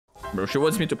Bro, she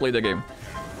wants me to play the game.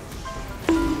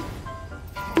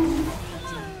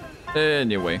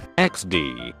 Anyway.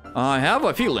 XD. I have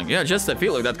a feeling, yeah, just a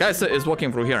feeling that Kaisa is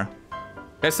walking through here.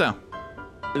 Kaisa.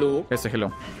 Hello. Kaisa,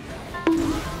 hello.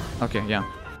 Okay, yeah.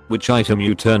 Which item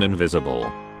you turn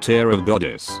invisible? Tear of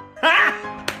Goddess.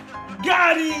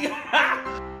 Got it!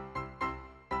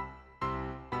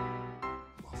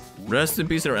 Rest in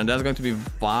peace, and that's going to be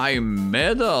by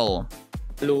medal.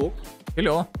 Hello.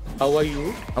 Hello. How are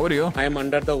you? How are you? I am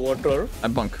under the water. I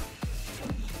bunk.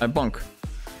 I bunk.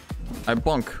 I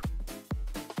bunk.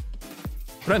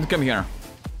 Friend, come here.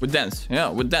 We dance. Yeah,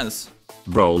 we dance.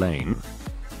 Bro lane.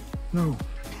 No.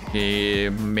 The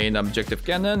main objective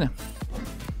cannon.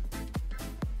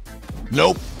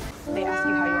 Nope. They ask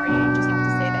you how you are, you just have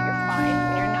to say that you're fine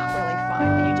when you're not really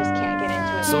fine, but you just can't get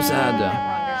into it. So sad. You never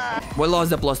understand. We lost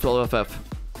the plus 12 FF.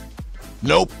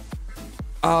 Nope.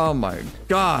 Oh my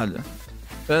god.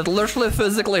 It literally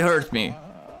physically hurt me.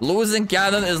 Losing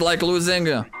cannon is like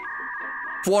losing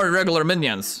 4 regular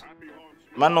minions.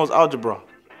 Man knows algebra.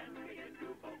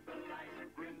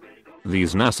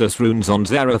 These NASUS runes on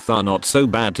Xerath are not so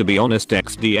bad, to be honest.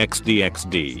 XD XD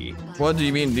XD. What do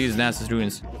you mean these NASUS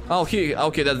runes? Oh,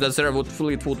 okay, that's there with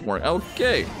fleet footwork.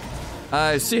 Okay.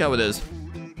 I see how it is.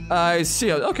 I see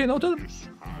how. Okay, noted.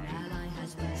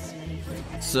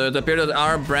 So it appears that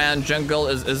our brand jungle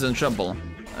is in trouble.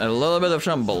 A little bit of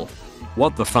trouble.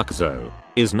 What the fuck though?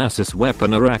 Is NASUS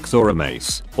weapon a axe or a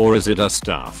mace? Or is it a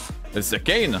staff? It's a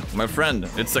cane, my friend.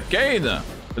 It's a cane.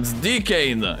 It's the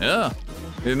cane. Yeah.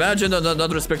 Imagine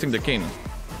not respecting the cane.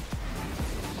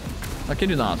 How can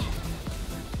you not?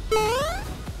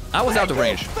 I was out of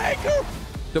range.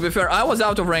 To be fair, I was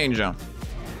out of range.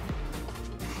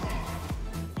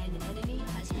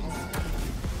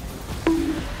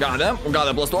 Got him. We got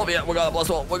a plus 12. Yeah, we got a plus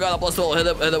 12. We got a plus 12. Hit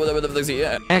it with the Z.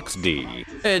 Yeah. XD.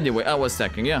 Anyway, I was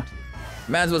stacking. Yeah.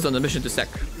 Mans was on a mission to stack.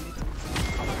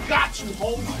 Got you,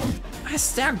 homie. I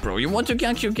stack, bro. You want to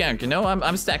gank, you gank. You know,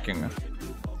 I'm stacking.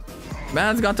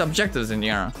 Man's got objectives in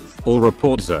here. All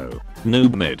reports though.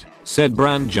 Noob mid. Said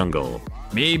brand jungle.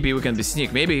 Maybe we can be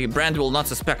sneak. Maybe Brand will not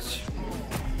suspect.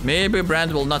 Maybe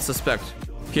Brand will not suspect.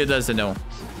 He doesn't know.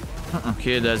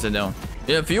 He doesn't know.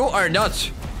 If you are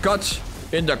not caught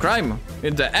in the crime,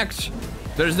 in the act,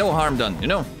 there's no harm done, you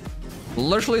know?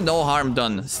 Literally no harm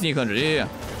done. Sneak under. Yeah.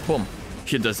 Boom.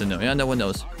 He doesn't know. Yeah, no one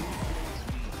knows.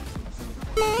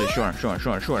 Okay, sure.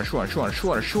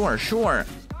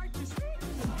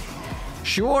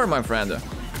 Sure, my friend.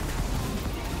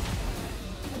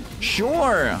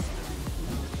 Sure.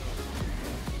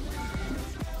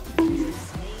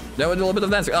 That was a little bit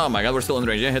of dancing. Oh my god, we're still in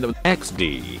range. Yeah, hit the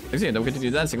XD. then we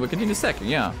continue dancing. We continue stacking.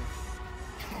 Yeah.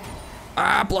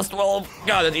 Ah, plus 12.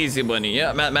 Got that easy bunny.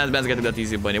 Yeah, man's getting that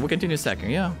easy bunny. We continue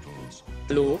stacking. Yeah.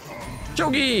 Hello.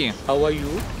 Chogi, How are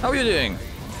you? how are you doing?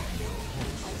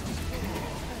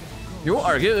 You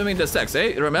are giving me the stacks,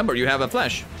 eh? Remember, you have a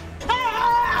flash.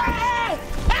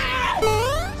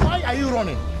 Why are you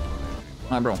running?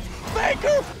 Hi, bro. Thank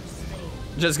you.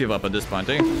 Just give up at this point,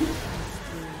 eh?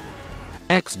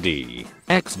 XD.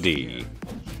 XD.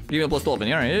 Give me a plus 12 in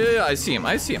here. Yeah, I see him.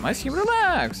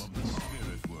 Relax.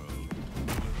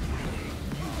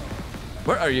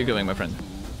 Where are you going, my friend?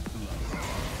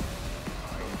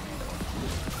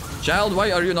 Child,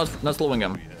 why are you not slowing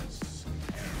him?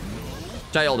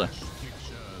 Child.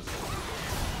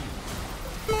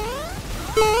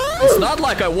 It's not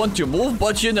like I want to move,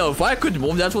 but you know, if I could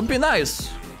move, that would be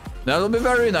nice. That would be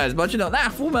very nice, but you know,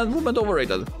 movement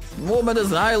overrated. Movement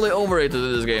is highly overrated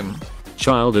in this game.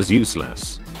 Child is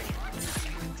useless.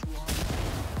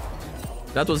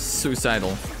 That was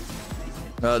suicidal.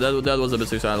 That was a bit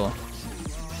suicidal.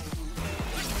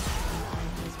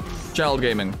 Child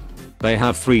gaming. They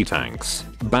have 3 tanks.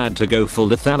 Bad to go full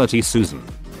lethality, Susan.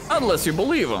 Unless you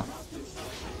believe.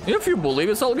 If you believe,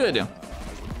 it's all good.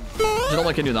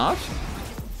 Gentlemen, can you not?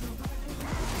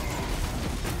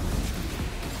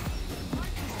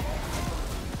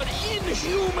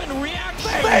 Inhuman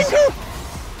reaction. Thank you.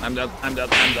 I'm dead.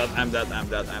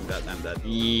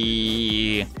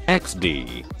 Yeah.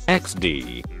 XD.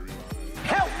 XD.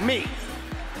 Help me.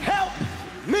 Help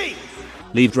me.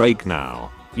 Leave Drake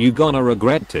now. You gonna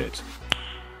regret it.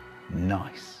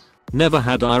 Nice. Never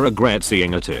had I regret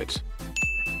seeing it.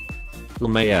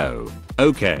 LMAO.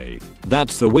 Okay.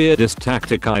 That's the weirdest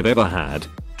tactic I've ever had.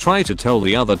 Try to tell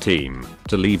the other team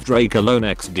to leave Drake alone.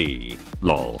 XD.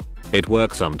 Lol. It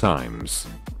works sometimes.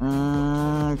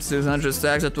 600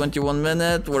 stacks at 21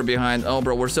 minutes. We're behind. Oh,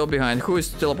 bro, we're so behind. Who is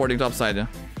teleporting topside?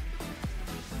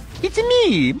 It's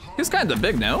me. He's kinda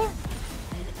big, no?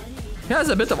 He has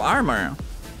a bit of armor.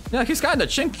 Yeah, he's kinda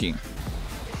chinky.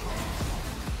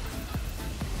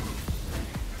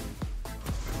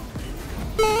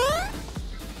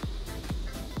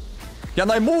 Can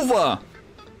I move?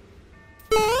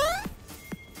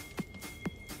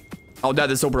 Oh,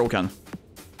 that is so broken.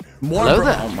 More Hello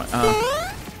broken. there. Oh my,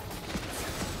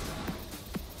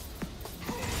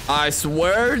 I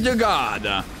swear to God.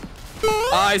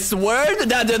 I swear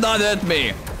that did not hit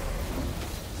me.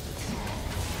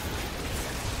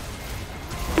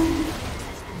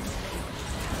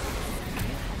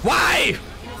 Why?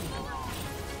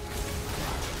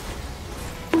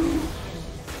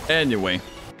 Anyway.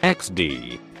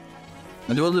 XD.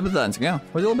 I do a little bit of dancing, yeah.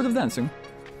 We do a little bit of dancing.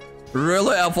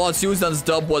 Really, I thought Susan's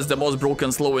dub was the most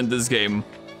broken slow in this game.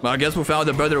 But I guess we found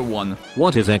a better one.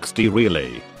 What is XD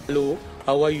really? Hello,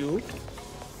 how are you?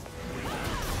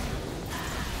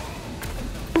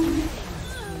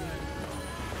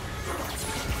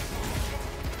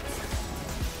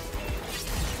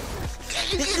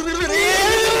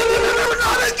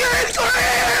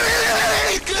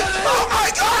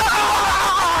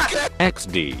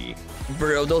 XD.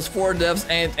 Bro, those 4 deaths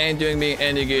ain't doing me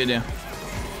any good.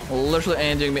 Literally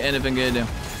ain't doing me anything good.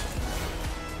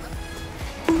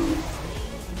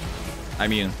 I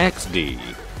mean. XD.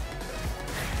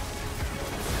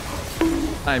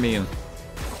 I mean.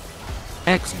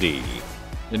 XD.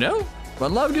 You know?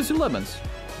 But love gives you lemons.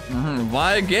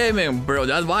 Why gaming, bro?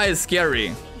 That why is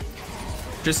scary.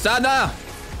 Tristana!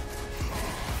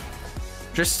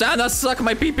 Tristana, suck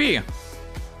my PP!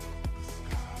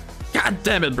 God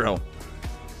damn it, bro.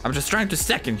 I'm just trying to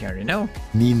second here, you know?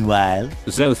 Meanwhile,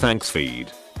 Zo thanks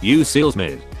feed. You seals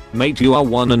mid. Mate you are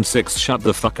 1 and 6 shut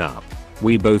the fuck up.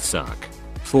 We both suck.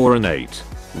 4 and 8.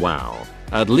 Wow.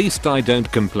 At least I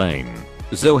don't complain.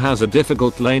 Zo has a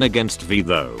difficult lane against V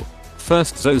though.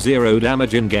 First Zo 0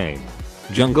 damage in game.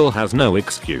 Jungle has no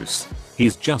excuse.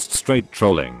 He's just straight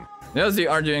trolling. There's the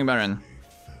arguing Baron.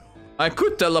 I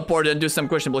could teleport and do some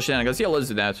questionable shenanigans. Yeah, let's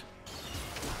do that.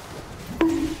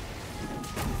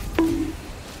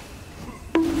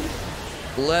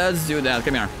 Let's do that.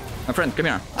 Come here. My friend, come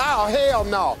here. Oh, hell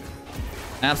no.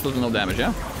 Absolutely no damage,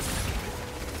 yeah?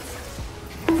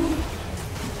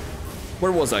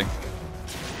 Where was I?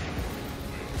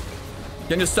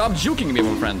 Can you stop juking me,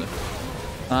 my friend?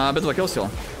 Bit of a kill steal.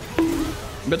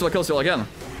 Bit of a kill steal again.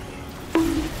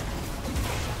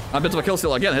 A bit of a kill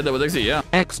steal again. Hit it with XZ, yeah?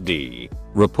 XD.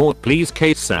 Report please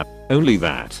case sap. Only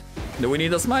that. Do we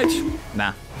need a smite?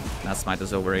 Nah. That smite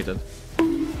is overrated.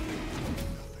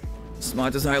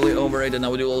 Smite is highly overrated. Now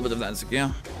we do a little bit of dancing,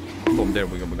 yeah? Boom, there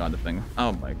we go. We got the thing.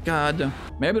 Oh my god.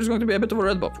 Maybe there's going to be a bit of a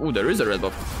red buff. Ooh, there is a red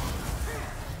buff.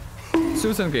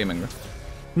 Susan Gaming.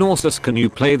 NASUS, can you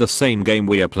play the same game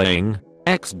we are playing?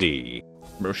 XD.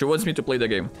 Bro, she wants me to play the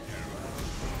game.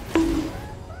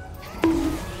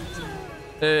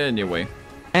 Anyway.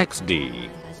 XD.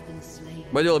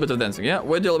 We do a little bit of dancing, yeah?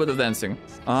 We do a little bit of dancing.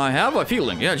 I have a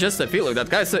feeling, yeah, just a feeling that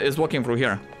Kaisa is walking through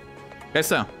here.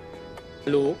 Kaisa.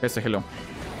 Hello. Kaisa, hello.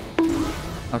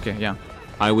 Okay, yeah.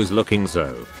 I was looking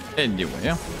so. Anyway,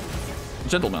 yeah.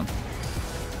 Gentlemen.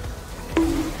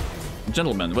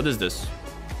 Gentlemen, what is this?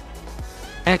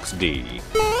 XD.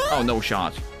 Oh, no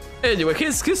shot. Anyway,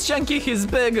 he's chunky, he's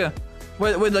big.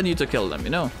 We don't need to kill them, you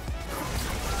know?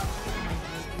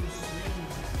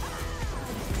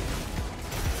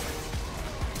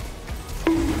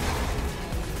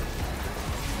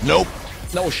 nope.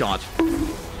 No shot.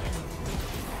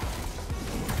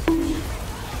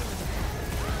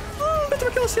 Better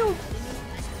kill seal.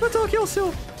 Better kill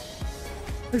seal.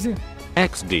 Easy.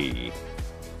 XD.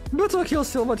 Better kill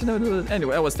seal, but you never do it.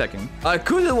 Anyway, I was stacking. I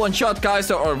couldn't one-shot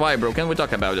Kaiser or Vibro. Can we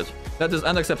talk about it? That is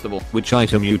unacceptable. Which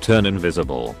item you turn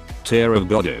invisible? Tear of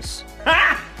Goddess.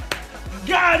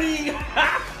 Got him.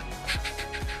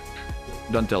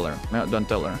 Don't tell her. No, don't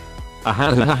tell her.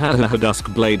 Aha,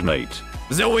 Dusk Blade Mate.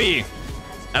 Zoe!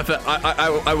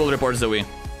 I will report Zoe.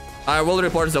 I will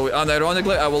report Zoe.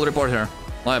 Unironically, I will report her.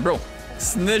 Alright, bro.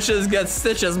 Snitches get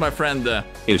stitches, my friend.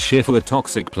 Is Shifu a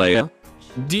toxic player?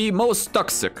 The most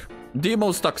toxic. The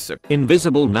most toxic.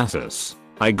 Invisible NASUS.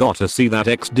 I gotta see that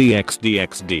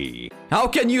XD. How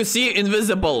can you see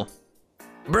invisible?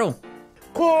 Bro.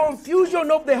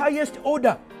 Confusion of the highest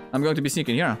order. I'm going to be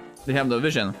sneaking here. They have no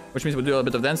vision, which means we do a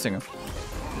bit of dancing.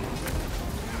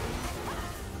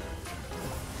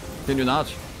 Can you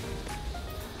not?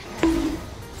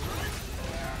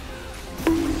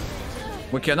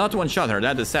 We cannot one-shot her,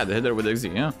 that is sad. Hit her with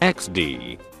XD, yeah?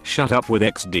 XD. Shut up with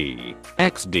XD.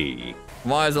 XD.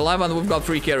 Why is alive and we've got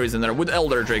 3 carries in there. With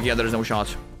Elder Drake, yeah, there's no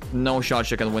shot. No shot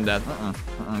she can win that.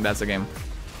 That's a game.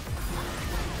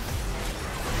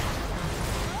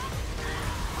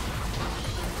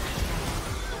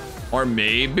 Or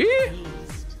maybe?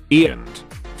 End.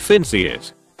 Fincy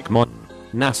it. Mon.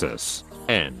 NASUS.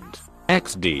 End.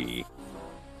 XD.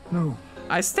 No.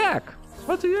 I stack.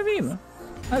 What do you mean?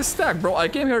 I stack, bro. I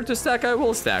came here to stack. I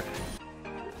will stack.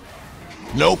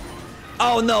 Nope.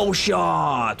 Oh, no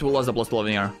shot. We lost the plus 12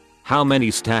 in here. How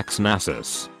many stacks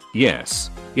Nasus? Yes.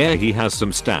 Yeah, he has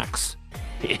some stacks.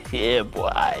 Yeah,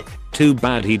 boy. Too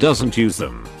bad he doesn't use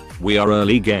them. We are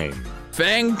early game.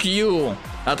 Thank you.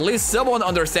 At least someone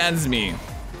understands me.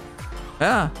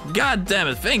 Ah, god damn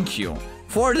it. Thank you.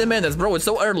 40 minutes, bro. It's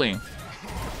so early.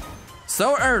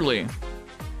 So early.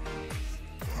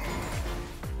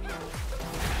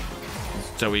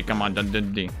 Joey, come on. Don't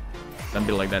be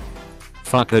like that.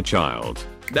 Fuck a child.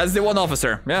 That's the one,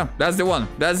 officer. Yeah, that's the one.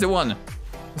 That's the one.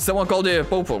 Someone called the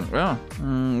Popo. Yeah.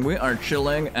 We are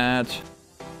chilling at...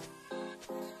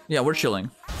 Yeah, we're chilling.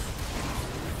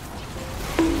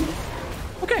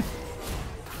 Okay.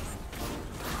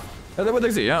 A little bit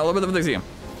of XZ, yeah, a little bit of XZ.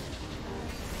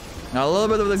 A little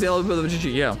bit of XZ, a little bit of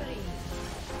GG, yeah.